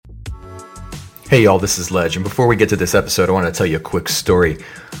Hey y'all, this is Ledge, and before we get to this episode, I want to tell you a quick story.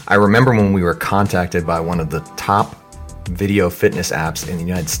 I remember when we were contacted by one of the top video fitness apps in the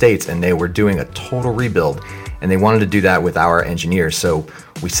United States, and they were doing a total rebuild, and they wanted to do that with our engineers. So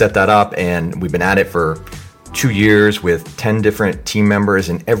we set that up, and we've been at it for 2 years with 10 different team members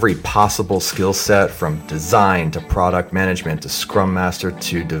in every possible skill set, from design to product management to Scrum Master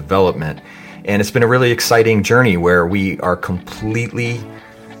to development. And it's been a really exciting journey where we are completely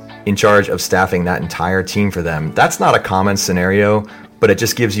in charge of staffing that entire team for them. That's not a common scenario, but it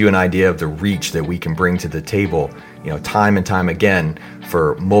just gives you an idea of the reach that we can bring to the table, time and time again,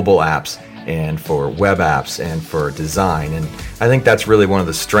 for mobile apps and for web apps and for design. And I think that's really one of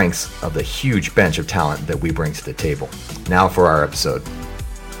the strengths of the huge bench of talent that we bring to the table. Now for our episode.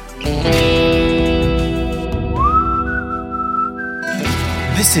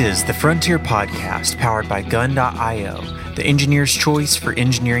 This is the Frontier Podcast, powered by Gun.io, the engineer's choice for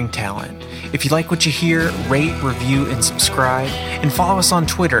engineering talent. If you like what you hear, rate, review, and subscribe, and follow us on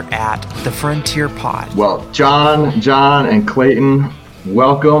Twitter at The Frontier Pod. Well, John, and Clayton,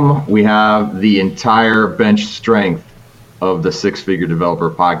 welcome. We have the entire bench strength of the Six Figure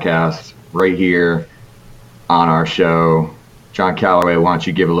Developer Podcast right here on our show. John Calloway, why don't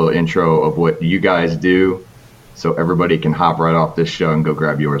you give a little intro of what you guys do, so everybody can hop right off this show and go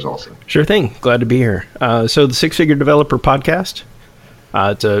grab yours also. Sure thing. Glad to be here. So the Six Figure Developer Podcast,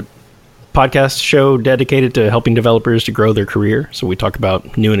 it's a podcast show dedicated to helping developers to grow their career. So we talk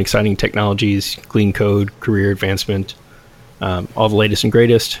about new and exciting technologies, clean code, career advancement, all the latest and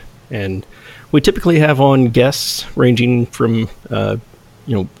greatest. And we typically have on guests ranging from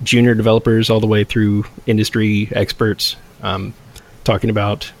junior developers all the way through industry experts, talking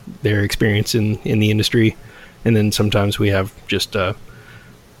about their experience in the industry. And then sometimes we have just kind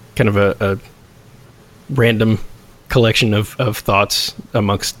of a random collection of thoughts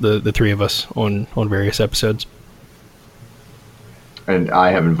amongst the three of us on various episodes. And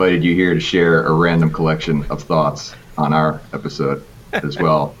I have invited you here to share a random collection of thoughts on our episode as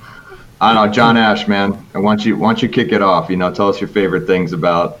well. I don't know, John Ash, man, why don't you kick it off? Tell us your favorite things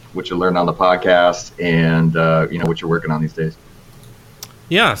about what you learned on the podcast and what you're working on these days.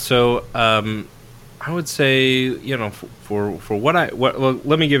 Yeah, so I would say, for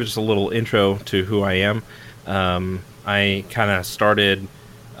let me give just a little intro to who I am. I kind of started,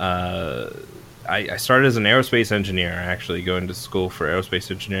 I started as an aerospace engineer, actually going to school for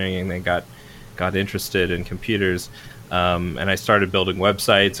aerospace engineering, and then got interested in computers, and I started building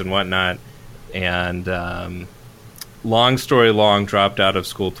websites and whatnot, and long story long, dropped out of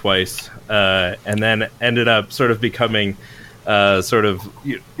school twice, and then ended up sort of becoming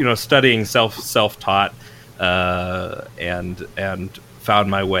studying self-taught, and found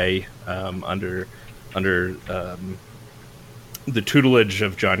my way under the tutelage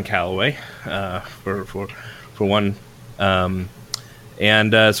of John Calloway, for one, and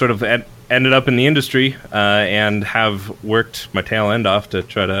sort of ended up in the industry, and have worked my tail end off to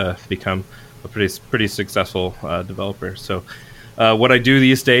try to become a pretty successful developer. So what I do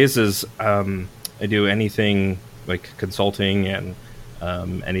these days is I do anything like consulting and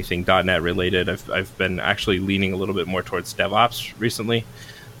anything .NET related. I've been actually leaning a little bit more towards DevOps recently.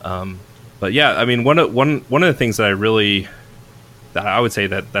 But yeah, I mean, one of the things that I would say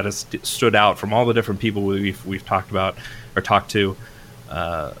that has stood out from all the different people we've talked about or talked to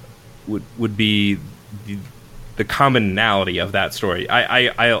would be the commonality of that story.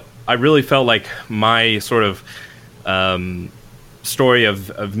 I really felt like my sort of story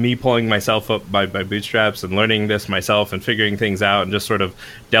of me pulling myself up by bootstraps and learning this myself and figuring things out and just sort of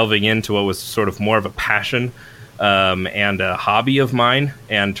delving into what was sort of more of a passion and a hobby of mine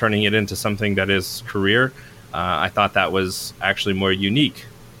and turning it into something that is career. I thought that was actually more unique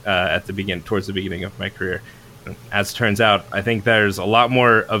towards the beginning of my career. As it turns out, I think there's a lot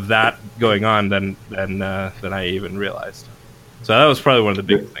more of that going on than I even realized. So that was probably one of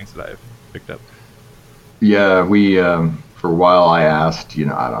the big things that I've picked up. Yeah, we for a while I asked,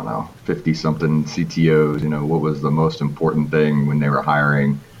 50-something CTOs, what was the most important thing when they were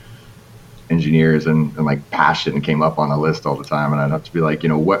hiring engineers, and like passion came up on the list all the time, and I'd have to be like,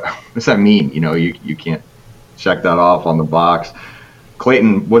 what does that mean? You can't check that off on the box.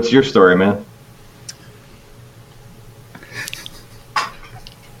 Clayton, what's your story, man?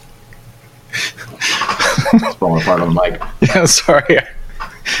 It's falling apart on the mic. Yeah, sorry.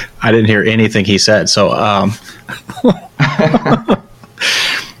 I didn't hear anything he said. So,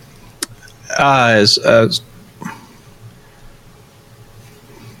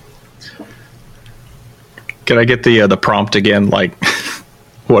 can I get the prompt again? Like,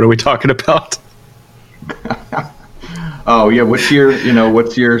 what are we talking about? Oh yeah, what's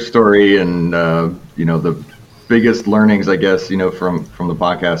your story and the biggest learnings, I guess, from the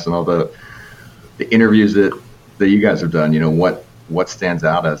podcast and all the interviews that you guys have done. What stands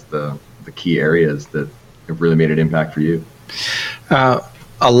out as the key areas that have really made an impact for you?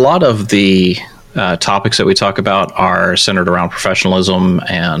 A lot of the topics that we talk about are centered around professionalism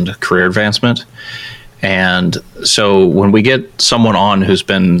and career advancement. And so when we get someone on who's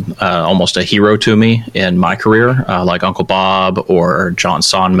been almost a hero to me in my career, like Uncle Bob or John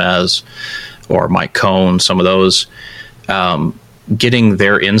Sonmez or Mike Cohn, some of those, getting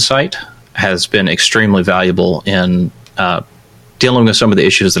their insight has been extremely valuable in dealing with some of the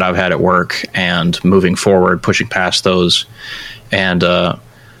issues that I've had at work and moving forward, pushing past those. And a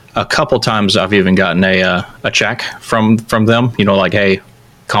couple times I've even gotten a check from them, like, hey,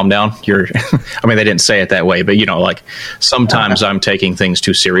 calm down. I mean, they didn't say it that way, but like sometimes I'm taking things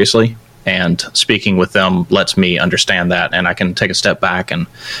too seriously, and speaking with them lets me understand that, and I can take a step back and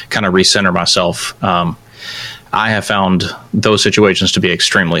kind of recenter myself. I have found those situations to be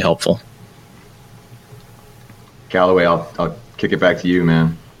extremely helpful. Callaway, I'll kick it back to you,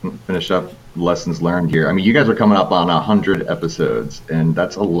 man. Finish up lessons learned here. I mean, you guys are coming up on 100 episodes, and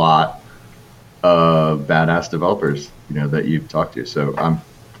that's a lot of badass developers, that you've talked to. So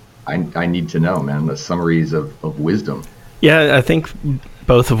I need to know, man, the summaries of wisdom. Yeah, I think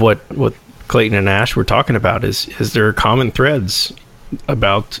both of what Clayton and Ash were talking about is there are common threads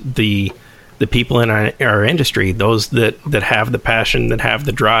about the people in our industry, those that have the passion, that have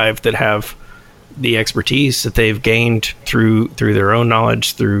the drive, that have the expertise that they've gained through their own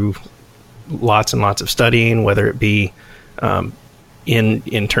knowledge, through lots and lots of studying, whether it be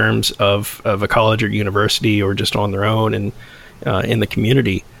in terms of a college or university or just on their own and in the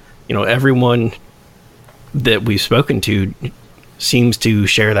community. Everyone that we've spoken to seems to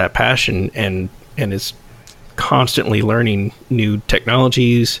share that passion and is constantly learning new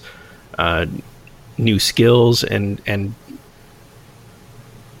technologies, new skills, and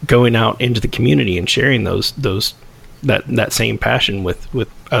going out into the community and sharing that same passion with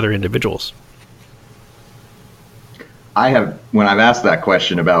other individuals. When I've asked that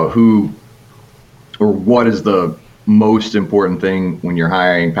question about who or what is the most important thing when you're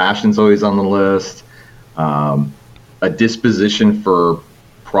hiring, passion's always on the list. A disposition for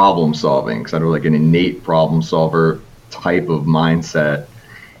problem solving, kind of like an innate problem solver type of mindset,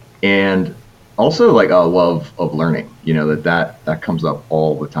 and also like a love of learning. That comes up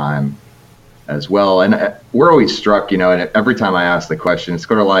all the time as well. And we're always struck, and every time I ask the question, it's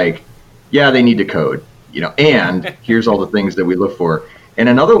sort of like, yeah, they need to code, and here's all the things that we look for. And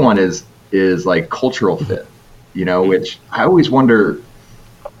another one is like cultural fit, which I always wonder,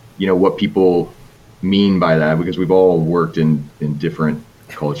 what people mean by that, because we've all worked in different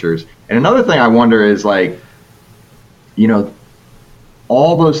cultures. And another thing I wonder is like,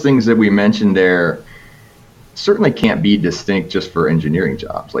 all those things that we mentioned there certainly can't be distinct just for engineering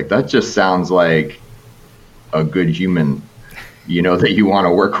jobs. Like that just sounds like a good human, that you want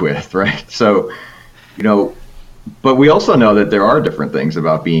to work with, right? So, but we also know that there are different things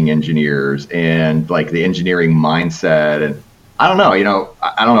about being engineers and like the engineering mindset. And I don't know,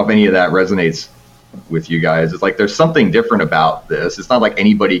 I don't know if any of that resonates with you guys. It's like there's something different about this. It's not like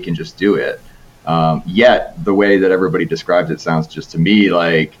anybody can just do it. Yet the way that everybody describes it sounds just to me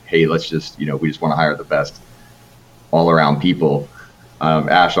like, hey, let's just, we just want to hire the best all around people.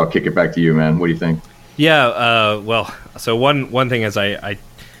 Ash, I'll kick it back to you, man. What do you think? Yeah. Well, so one thing is I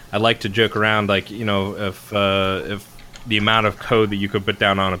like to joke around, like, if the amount of code that you could put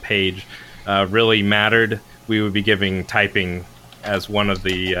down on a page really mattered, we would be giving typing as one of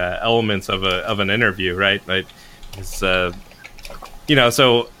the elements of an interview, right? Right. It's, so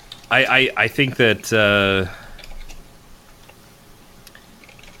I think that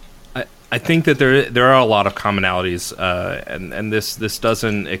I think that there are a lot of commonalities, and this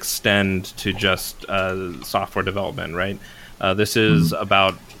doesn't extend to just software development, right? This is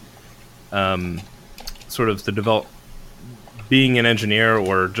about sort of being an engineer,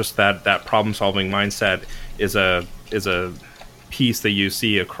 or just that problem solving mindset is a piece that you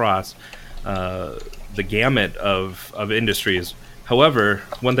see across the gamut of industries. However,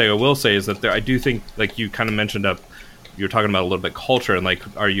 one thing I will say is that I do think, like you kind of mentioned you're talking about a little bit culture and like,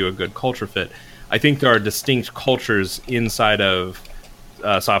 are you a good culture fit? I think there are distinct cultures inside of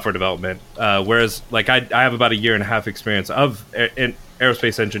software development. Whereas, like I have about 1.5 years experience of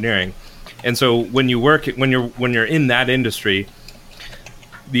aerospace engineering, and so when you're in that industry,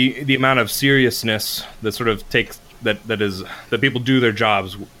 the amount of seriousness that sort of takes that people do their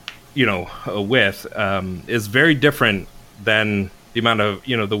jobs, with is very different than the amount of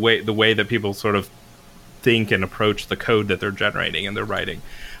the way that people sort of think and approach the code that they're generating and they're writing.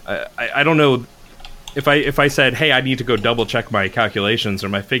 I don't know if I said, hey, I need to go double check my calculations or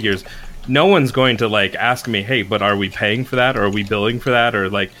my figures, no one's going to like ask me, hey, but are we paying for that, or are we billing for that, or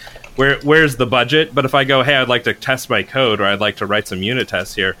like where's the budget? But if I go, hey, I'd like to test my code, or I'd like to write some unit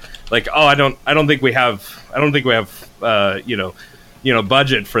tests here, like, oh, I don't think we have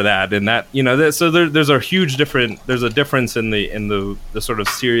budget for that, and that, so there's a difference in the sort of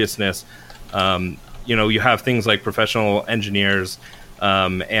seriousness. You have things like professional engineers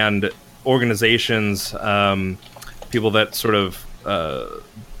and organizations, people that sort of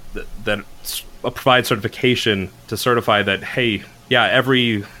that provide certification to certify that, hey, yeah,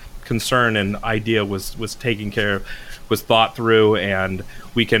 every concern and idea was taken care of, was thought through, and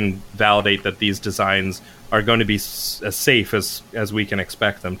we can validate that these designs are going to be as safe as we can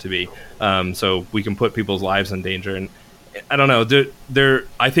expect them to be. So we can put people's lives in danger. And I don't know,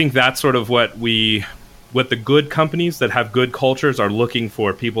 I think that's sort of what the good companies that have good cultures are looking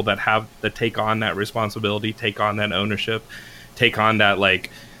for, people that take on that responsibility, take on that ownership, take on that like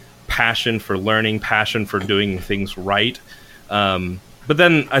passion for learning, passion for doing things right. But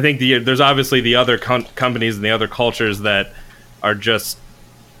then I think there's obviously the other companies and the other cultures that are just,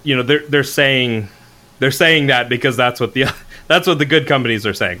 they're saying that because that's what the good companies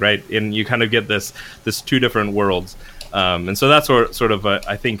are saying, right? And you kind of get this two different worlds, and so that's sort of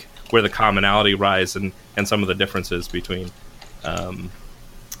I think where the commonality lies and some of the differences between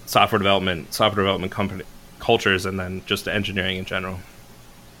software development company cultures and then just engineering in general.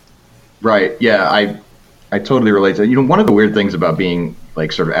 Right. Yeah, I totally relate to that. One of the weird things about being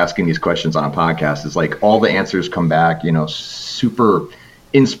like sort of asking these questions on a podcast is like all the answers come back, super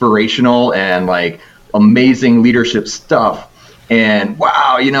inspirational and like amazing leadership stuff. And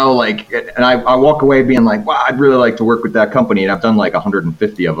wow, and I walk away being like, wow, I'd really like to work with that company. And I've done like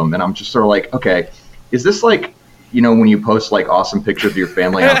 150 of them. And I'm just sort of like, okay, is this like, when you post like awesome pictures of your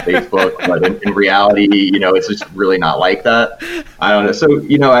family on Facebook, but in reality, it's just really not like that. I don't know. So,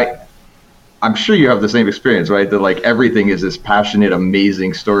 I'm sure you have the same experience, right? That like everything is this passionate,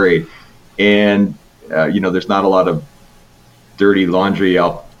 amazing story. And, there's not a lot of dirty laundry.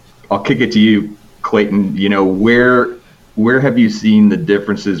 I'll kick it to you, Clayton. Where have you seen the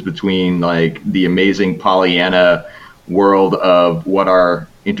differences between like the amazing Pollyanna world of what our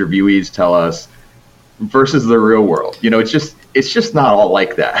interviewees tell us versus the real world? It's just not all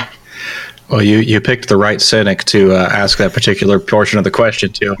like that. Well, you picked the right cynic to ask that particular portion of the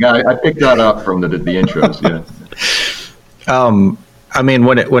question too. Yeah, I picked that up from the intros. Yeah. I mean,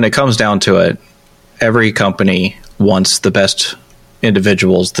 when it comes down to it, every company wants the best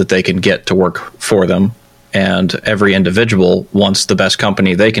individuals that they can get to work for them, and every individual wants the best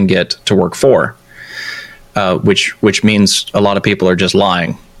company they can get to work for, which means a lot of people are just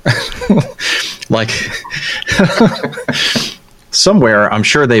lying. Like somewhere, I'm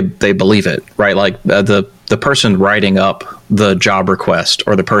sure they believe it, right? Like the person writing up the job request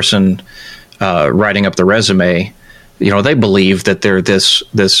or the person writing up the resume, they believe that they're this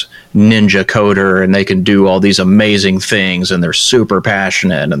ninja coder and they can do all these amazing things and they're super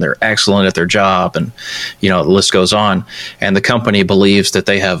passionate and they're excellent at their job, and the list goes on. And the company believes that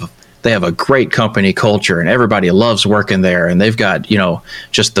they have a great company culture and everybody loves working there and they've got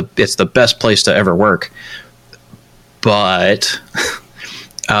it's the best place to ever work. But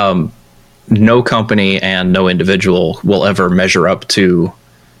no company and no individual will ever measure up to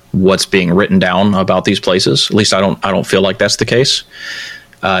what's being written down about these places. At least I don't feel like that's the case.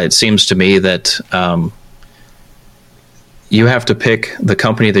 It seems to me that you have to pick the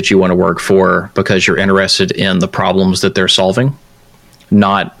company that you want to work for because you're interested in the problems that they're solving,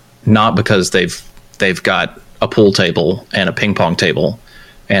 not because they've got a pool table and a ping pong table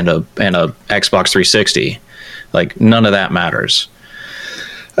and a Xbox 360. Like none of that matters.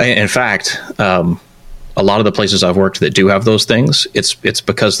 In fact, a lot of the places I've worked that do have those things, it's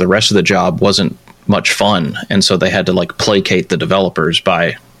because the rest of the job wasn't much fun, and so they had to like placate the developers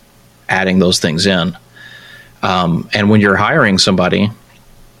by adding those things in. And when you're hiring somebody,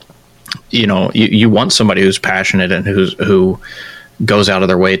 you want somebody who's passionate and who goes out of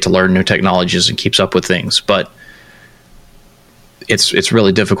their way to learn new technologies and keeps up with things, but it's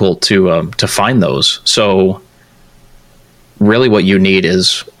really difficult to find those. So really what you need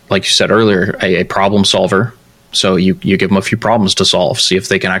is, like you said earlier, a problem solver. So you give them a few problems to solve, see if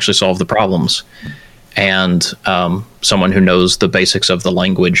they can actually solve the problems. And someone who knows the basics of the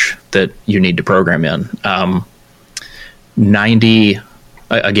language that you need to program in. 90,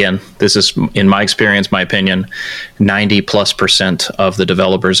 again, this is in my experience, my opinion, 90+% of the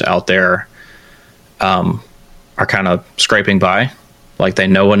developers out there are kind of scraping by. Like they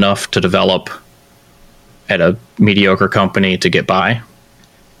know enough to develop at a mediocre company to get by,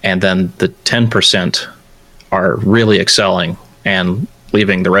 and then the 10% are really excelling and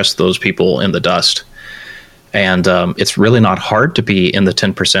leaving the rest of those people in the dust. And it's really not hard to be in the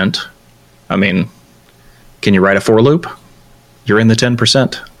 10%. I mean, can you write a for loop? You're in the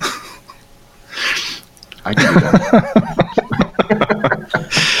 10%. I can do that.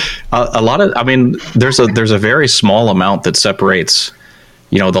 A lot of, I mean, there's a very small amount that separates,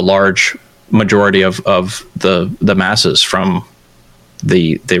 the large majority of the masses from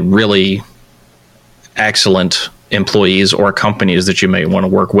the really excellent employees or companies that you may want to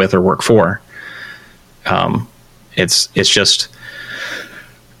work with or work for. It's just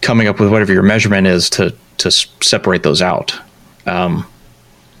coming up with whatever your measurement is to separate those out.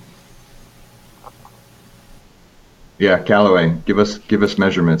 Yeah, Callaway, give us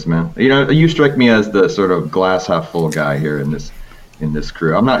measurements, man. You strike me as the sort of glass half full guy here in this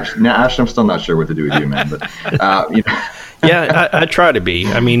crew. Ash, I'm still not sure what to do with you, man. But Yeah, I try to be.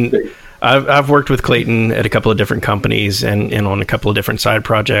 I mean, I've worked with Clayton at a couple of different companies and on a couple of different side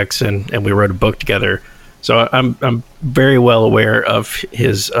projects, and we wrote a book together. So I'm very well aware of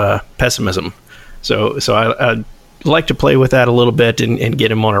his pessimism. So I like to play with that a little bit and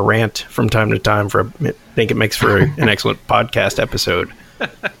get him on a rant from time to time. I think it makes for an excellent podcast episode.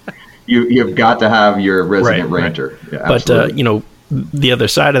 You've got to have your resident ranter. Right. Yeah, but the other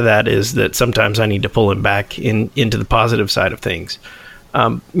side of that is that sometimes I need to pull him back into the positive side of things.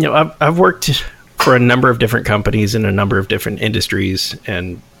 I've worked for a number of different companies in a number of different industries,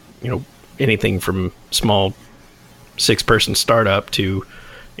 and anything from small 6-person startup to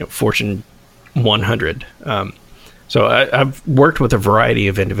Fortune 100. So I've worked with a variety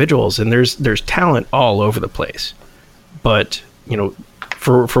of individuals, and there's talent all over the place. But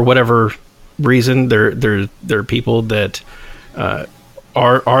for whatever reason, there are people that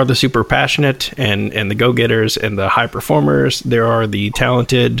are the super passionate and the go-getters and the high performers. There are the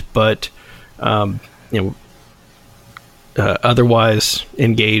talented but otherwise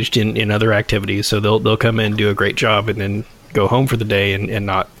engaged in other activities. So they'll come in, do a great job, and then go home for the day and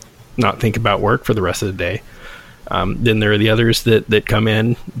not think about work for the rest of the day. Then there are the others that come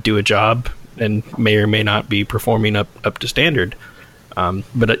in, do a job, and may or may not be performing up to standard.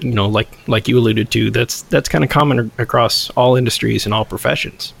 But like you alluded to, that's kind of common across all industries and all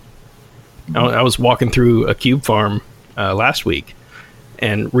professions. I was walking through a cube farm last week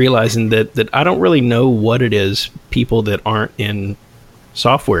and realizing that I don't really know what it is people that aren't in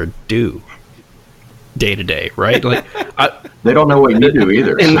software do day to day, right? Like they don't know what you do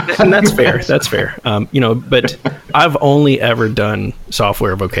either, and that's fair. That's fair. But I've only ever done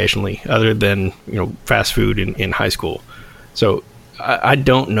software vocationally, other than fast food in high school. So I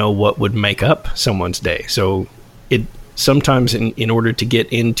don't know what would make up someone's day. So it sometimes in order to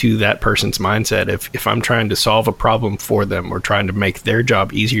get into that person's mindset, if I'm trying to solve a problem for them or trying to make their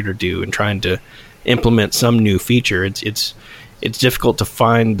job easier to do and trying to implement some new feature, it's difficult to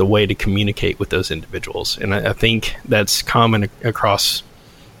find the way to communicate with those individuals. And I think that's common across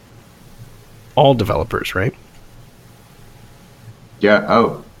all developers, right? Yeah.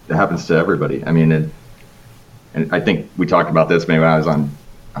 Oh, it happens to everybody. I mean, and I think we talked about this maybe when I was on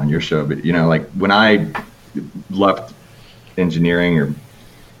your show, but like when I left engineering or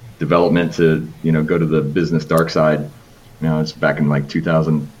development to, go to the business dark side, it's back in like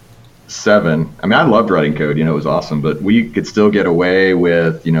 2007. I mean, I loved writing code, it was awesome, but we could still get away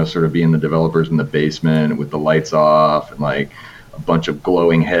with, sort of being the developers in the basement with the lights off and like a bunch of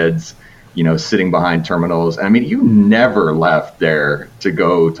glowing heads, sitting behind terminals. I mean, you never left there to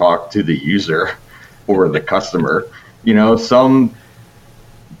go talk to the user or the customer. Some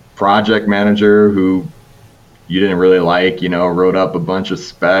project manager who you didn't really like, wrote up a bunch of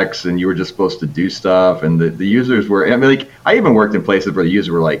specs and you were just supposed to do stuff. And the users were, I mean, like, I even worked in places where the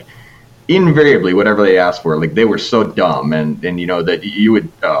users were like, invariably, whatever they asked for, like they were so dumb and that you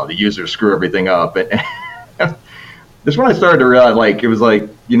would, the users screw everything up. And that's when I started to realize, like, it was like,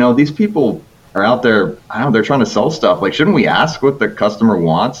 these people are out there, I don't know, they're trying to sell stuff. Like, shouldn't we ask what the customer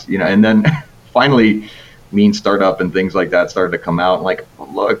wants? And then finally lean startup and things like that started to come out, and like, oh,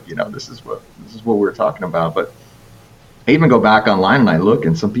 look, this is what we're talking about. But I even go back online and I look,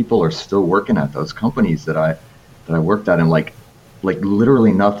 and some people are still working at those companies that I worked at, and like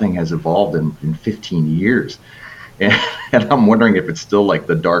literally nothing has evolved in 15 years. And I'm wondering if it's still like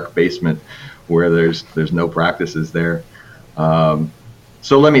the dark basement where there's no practices there.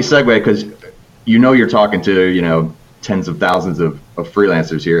 So let me segue, because you're talking to tens of thousands of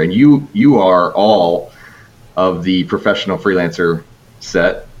freelancers here, and you are all of the professional freelancer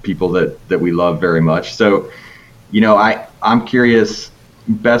set, people that we love very much. So I'm curious,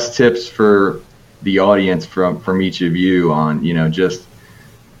 best tips for the audience from each of you on, just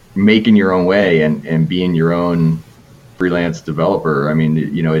making your own way and being your own freelance developer. I mean,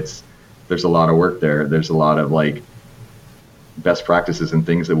 there's a lot of work there. There's a lot of like best practices and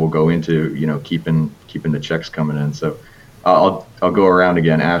things that will go into, keeping the checks coming in. So I'll go around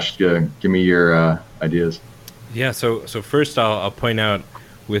again. Ash, give me your ideas. Yeah. So first I'll point out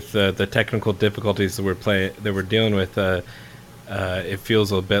with the technical difficulties that we're dealing with. It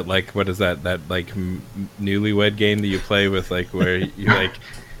feels a bit like, what is that like newlywed game that you play with, like where you like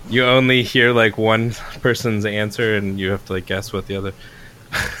you only hear like one person's answer and you have to like guess what the other.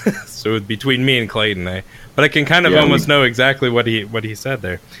 So between me and Clayton, but I can kind of almost know exactly what he said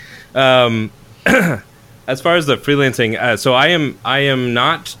there. As far as the freelancing, so I am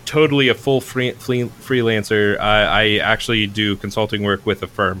not totally a full freelancer. I actually do consulting work with a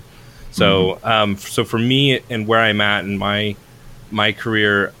firm. So so for me and where I'm at in my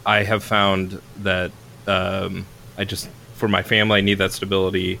career, I have found that I just, for my family, I need that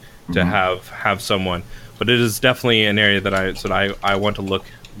stability to have someone. But it is definitely an area that I want to look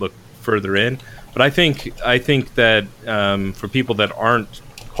further in. But I think that for people that aren't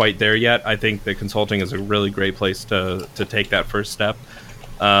quite there yet, I think that consulting is a really great place to take that first step.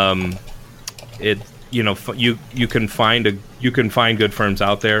 You can find good firms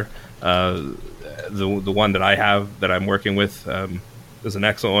out there. The one that I'm working with is an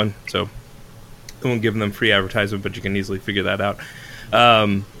excellent one. So I won't give them free advertisement, but you can easily figure that out.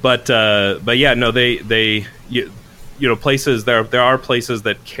 But yeah, no, places, there are places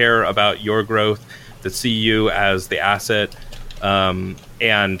that care about your growth, that see you as the asset,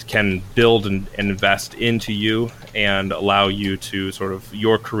 and can build and invest into you and allow you to sort of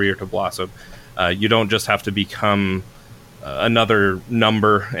your career to blossom. You don't just have to become another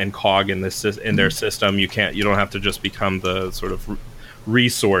number and cog in their system. You don't have to just become the sort of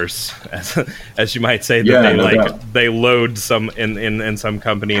resource, as you might say, that they load some in some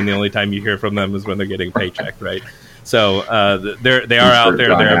company, and the only time you hear from them is when they're getting a paycheck, right? So they are out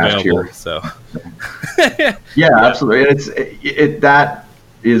there, they're available. So yeah, absolutely. And that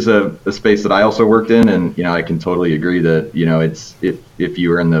is a space that I also worked in, and I can totally agree that it's if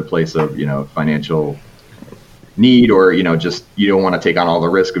you are in the place of financial need, or just you don't want to take on all the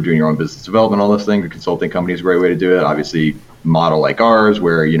risk of doing your own business development, all those things, a consulting company is a great way to do it. Obviously, model like ours,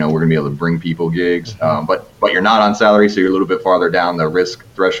 where we're going to be able to bring people gigs, but you're not on salary, so you're a little bit farther down the risk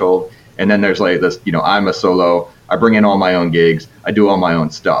threshold. And then there's like this, I'm a solo, I bring in all my own gigs, I do all my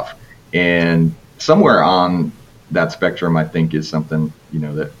own stuff, and somewhere on that spectrum, I think, is something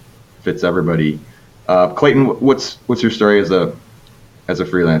that fits everybody. Clayton, what's your story as a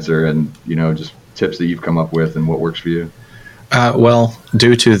freelancer, and just tips that you've come up with and what works for you? Well,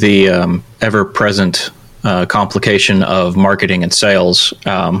 due to the ever-present complication of marketing and sales,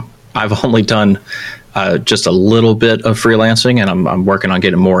 I've only done just a little bit of freelancing, and I'm working on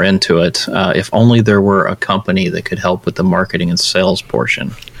getting more into it. If only there were a company that could help with the marketing and sales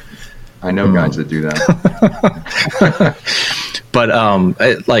portion. I know guys that do that. But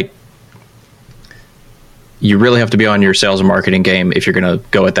you really have to be on your sales and marketing game if you're going to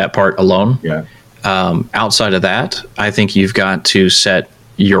go at that part alone. Yeah. Outside of that, I think you've got to set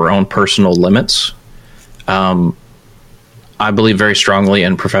your own personal limits. I believe very strongly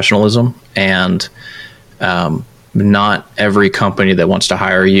in professionalism, and not every company that wants to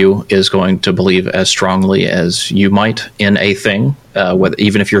hire you is going to believe as strongly as you might in a thing,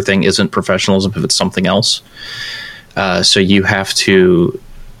 even if your thing isn't professionalism, if it's something else. So you have to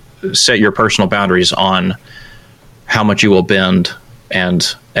set your personal boundaries on how much you will bend,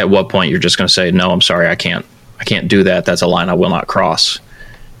 and at what point you're just going to say, no, I'm sorry, I can't do that. That's a line I will not cross.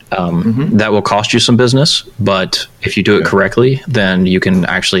 That will cost you some business, but if you do it correctly, then you can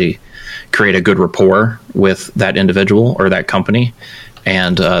actually create a good rapport with that individual or that company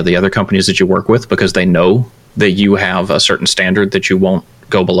and the other companies that you work with, because they know that you have a certain standard that you won't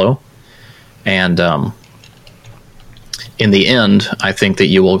go below. And in the end, I think that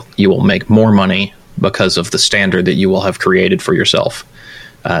you will make more money because of the standard that you will have created for yourself.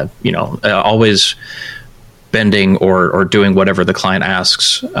 Always bending or doing whatever the client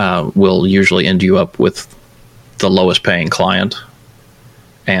asks will usually end you up with the lowest paying client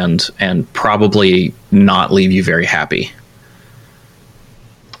and probably not leave you very happy.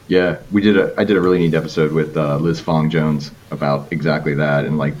 Yeah, I did a really neat episode with Liz Fong Jones about exactly that,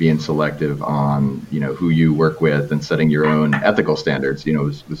 and like being selective on who you work with and setting your own ethical standards.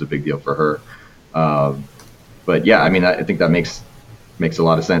 Was a big deal for her. But yeah, I mean, I think that makes a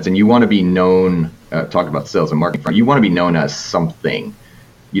lot of sense. And you want to be known. Talk about sales and marketing. You want to be known as something.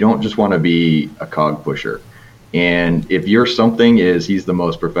 You don't just want to be a cog pusher. And if your something is he's the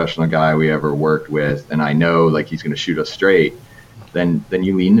most professional guy we ever worked with, and I know like he's going to shoot us straight, then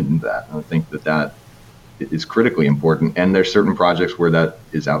you lean into that. And I think that is critically important. And there's certain projects where that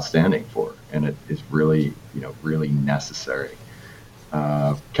is outstanding for, and it is really, really necessary.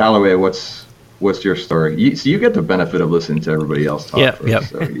 Callaway, what's your story? So you get the benefit of listening to everybody else talk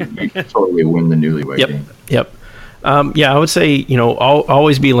first. So you totally win the newlywed game. Yep. I would say,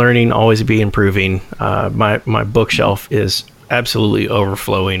 always be learning, always be improving. My bookshelf is absolutely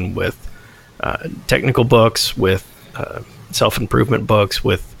overflowing with technical books, with self-improvement books,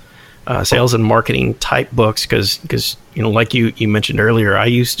 with sales and marketing type books. Because like you mentioned earlier, I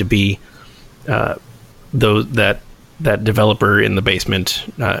used to be that developer in the basement,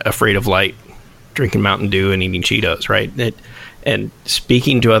 afraid of light, drinking Mountain Dew and eating Cheetos, right? And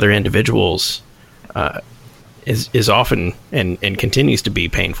speaking to other individuals is often and continues to be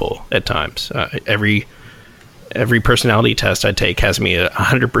painful at times. Every personality test I take has me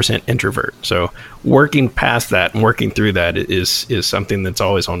 100% introvert. So working past that and working through that is something that's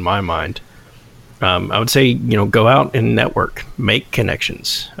always on my mind. I would say, go out and network, make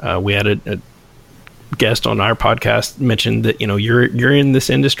connections. We had a guest on our podcast mentioned that, you're in this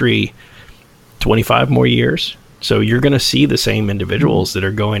industry 25 more years. So you're going to see the same individuals that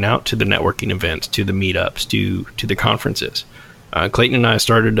are going out to the networking events, to the meetups, to the conferences. Clayton and I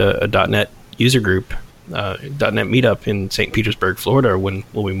started a .NET user group, .NET meetup in St. Petersburg, Florida, when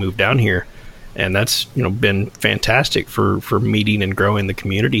we moved down here, and that's been fantastic for meeting and growing the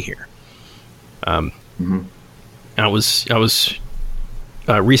community here. I was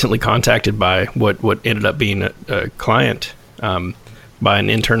recently contacted by what ended up being a client by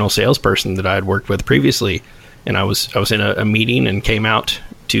an internal salesperson that I had worked with previously. And I was in a meeting and came out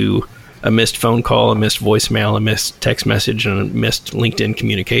to a missed phone call, a missed voicemail, a missed text message, and a missed LinkedIn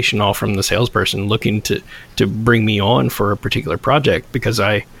communication, all from the salesperson looking to bring me on for a particular project because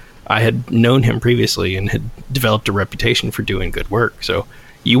I had known him previously and had developed a reputation for doing good work. So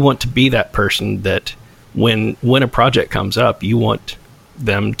you want to be that person that when a project comes up, you want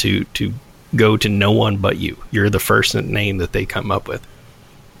them to go to no one but you. You're the first name that they come up with.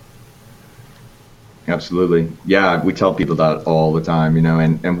 Absolutely. Yeah, we tell people that all the time,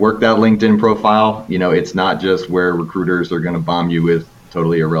 and work that LinkedIn profile. It's not just where recruiters are going to bomb you with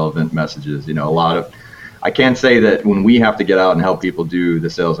totally irrelevant messages. I can say that when we have to get out and help people do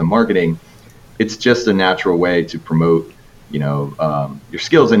the sales and marketing, it's just a natural way to promote, your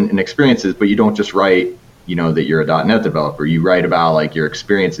skills and experiences, but you don't just write, that you're a .NET developer. You write about like your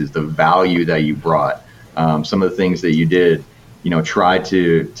experiences, the value that you brought, some of the things that you did. Try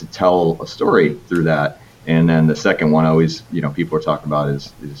to tell a story through that. And then the second one always, people are talking about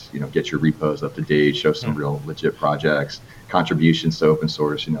is get your repos up to date, show some real legit projects, contributions to open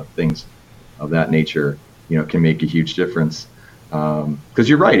source, things of that nature, can make a huge difference. Because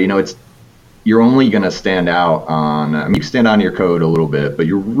you're right, you're only going to stand out on, you stand on your code a little bit, but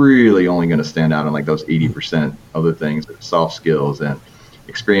you're really only going to stand out on like those 80% other things, like soft skills and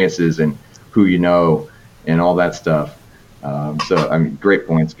experiences and who and all that stuff. Great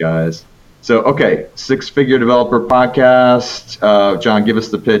points, guys. So, okay, Six-Figure Developer Podcast. John, give us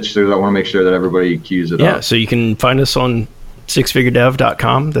the pitch. So I want to make sure that everybody cues it up. Yeah, so you can find us on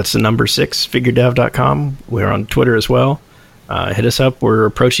sixfiguredev.com. That's the number 6figuredev.com. We're on Twitter as well. Hit us up. We're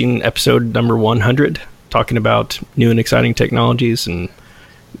approaching episode number 100, talking about new and exciting technologies and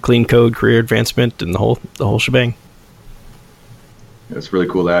clean code, career advancement, and the whole shebang. It's really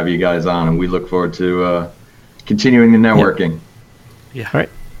cool to have you guys on, and we look forward to continuing the networking. Yeah. All right.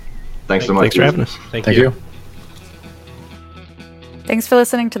 Thanks so much. Thanks for having us. Thank you. Thanks for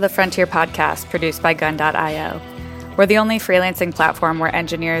listening to the Frontier Podcast, produced by Gun.io. We're the only freelancing platform where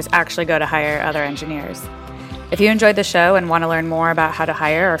engineers actually go to hire other engineers. If you enjoyed the show and want to learn more about how to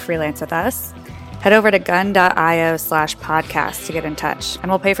hire or freelance with us, head over to gun.io/podcast to get in touch,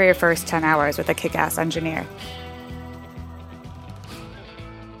 and we'll pay for your first 10 hours with a kick-ass engineer.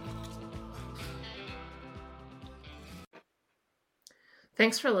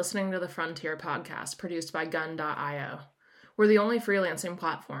 Thanks for listening to the Frontier Podcast, produced by Gun.io. We're the only freelancing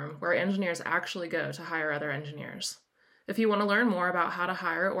platform where engineers actually go to hire other engineers. If you want to learn more about how to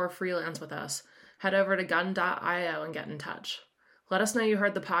hire or freelance with us, head over to Gun.io and get in touch. Let us know you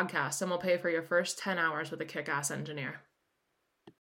heard the podcast, and we'll pay for your first 10 hours with a kick-ass engineer.